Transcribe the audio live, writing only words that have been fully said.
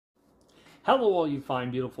Hello all you fine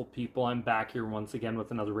beautiful people, I'm back here once again with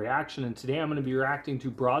another reaction, and today I'm going to be reacting to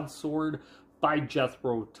Broadsword by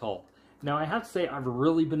Jethro Tull. Now I have to say I've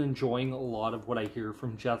really been enjoying a lot of what I hear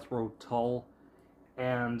from Jethro Tull,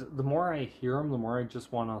 and the more I hear him, the more I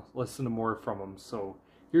just want to listen to more from him. So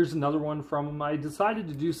here's another one from him. I decided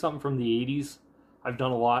to do something from the 80s. I've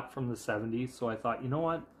done a lot from the 70s, so I thought, you know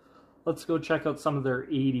what? Let's go check out some of their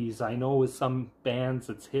 80s. I know with some bands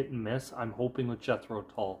it's hit and miss. I'm hoping with Jethro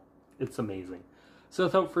Tull it's amazing. So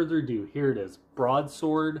without further ado, here it is.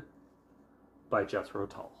 Broadsword by Jethro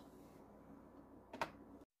Tull.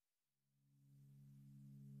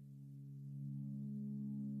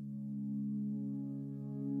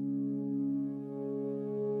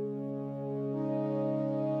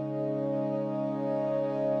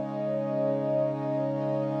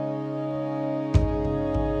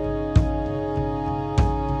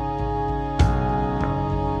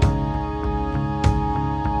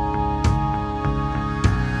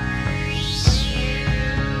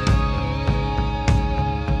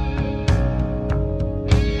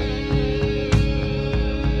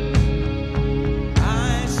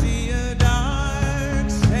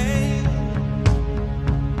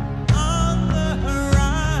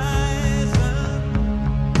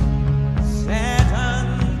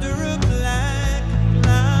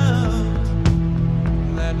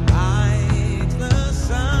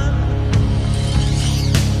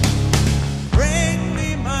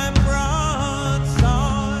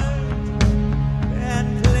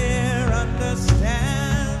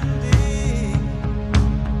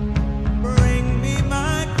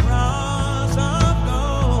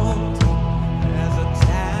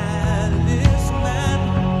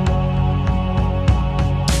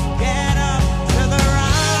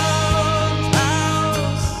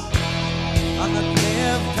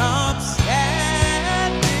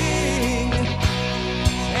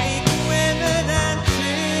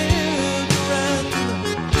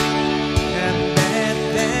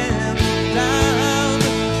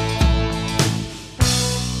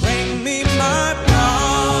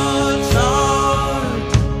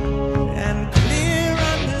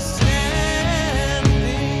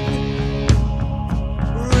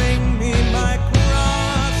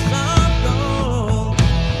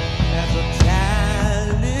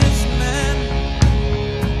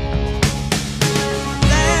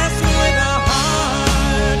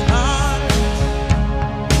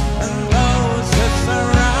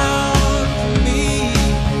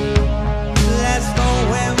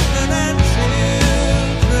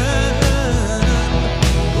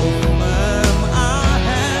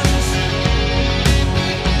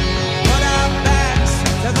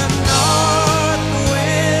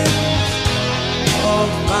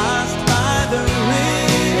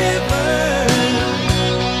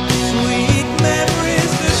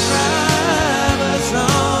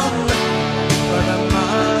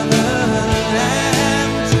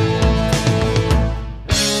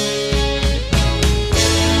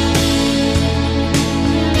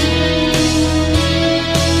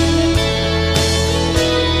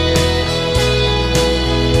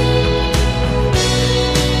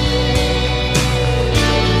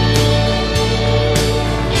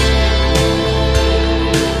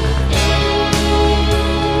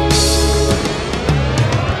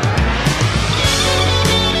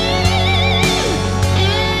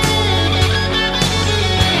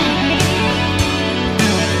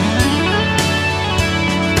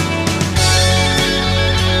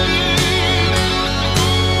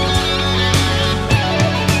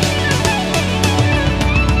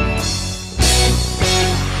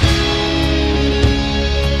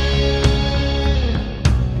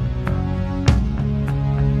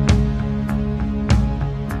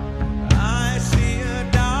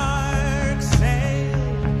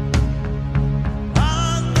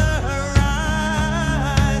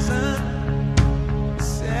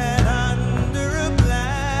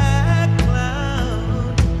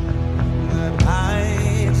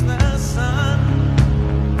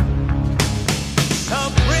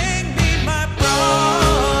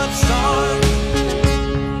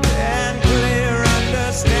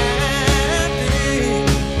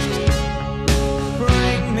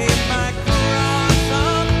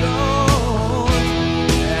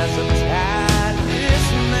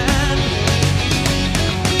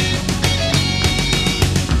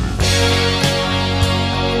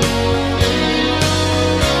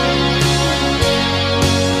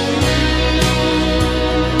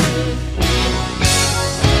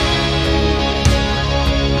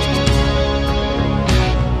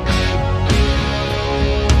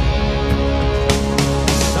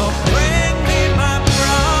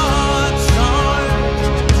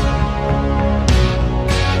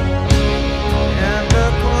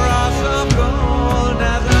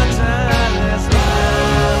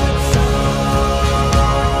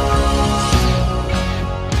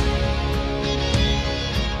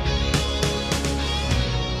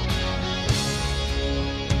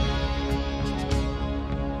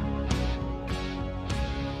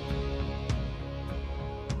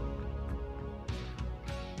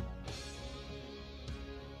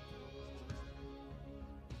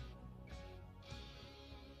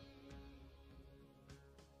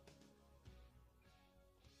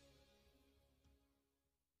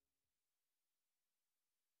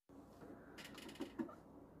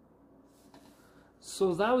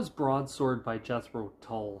 So that was Broadsword by Jethro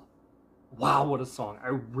Tull. Wow, what a song. I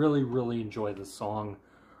really, really enjoy this song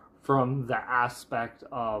from the aspect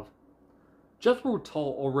of Jethro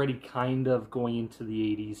Tull already kind of going into the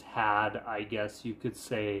 80s had, I guess you could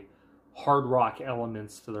say, hard rock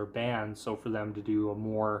elements to their band. So for them to do a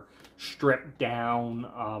more stripped down,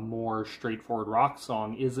 more straightforward rock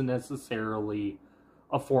song isn't necessarily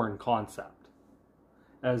a foreign concept,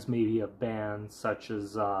 as maybe a band such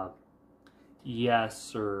as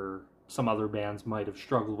Yes or some other bands might have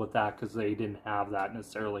struggled with that because they didn't have that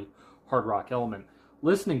necessarily hard rock element.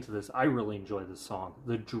 Listening to this, I really enjoy this song.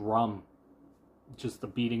 The drum, just the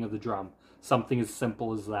beating of the drum, something as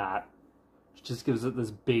simple as that, just gives it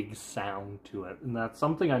this big sound to it. And that's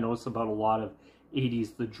something I noticed about a lot of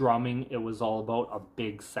 80s, the drumming, it was all about a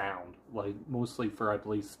big sound, like mostly for, I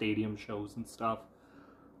believe, stadium shows and stuff.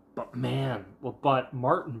 But man, but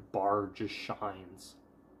Martin Barr just shines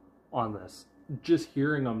on this. Just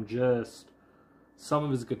hearing him, just some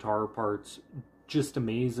of his guitar parts, just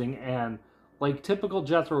amazing. And like typical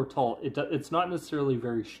Jethro Tull, it's not necessarily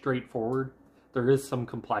very straightforward. There is some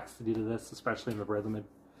complexity to this, especially in the rhythm.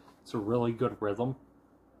 It's a really good rhythm.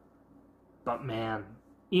 But man,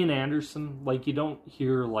 Ian Anderson, like you don't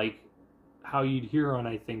hear like how you'd hear on,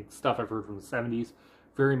 I think, stuff I've heard from the 70s,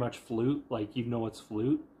 very much flute, like you know it's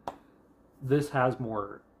flute. This has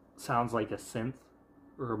more, sounds like a synth,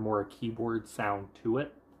 or more a keyboard sound to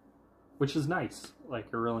it, which is nice. Like,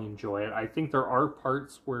 I really enjoy it. I think there are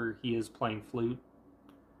parts where he is playing flute.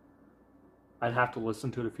 I'd have to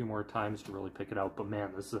listen to it a few more times to really pick it out, but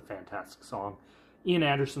man, this is a fantastic song. Ian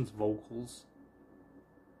Anderson's vocals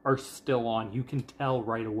are still on. You can tell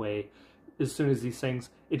right away, as soon as he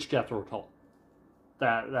sings, it's Jethro Tull.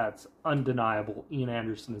 That's undeniable. Ian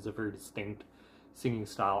Anderson is a very distinct singing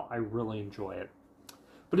style. I really enjoy it.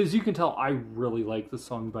 But as you can tell, I really like the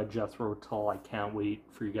song by Jethro Tull. I can't wait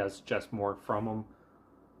for you guys to suggest more from him.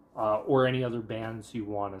 Or any other bands you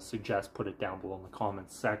want to suggest, put it down below in the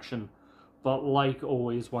comments section. But like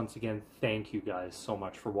always, once again, thank you guys so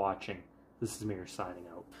much for watching. This is Mir signing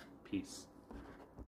out. Peace.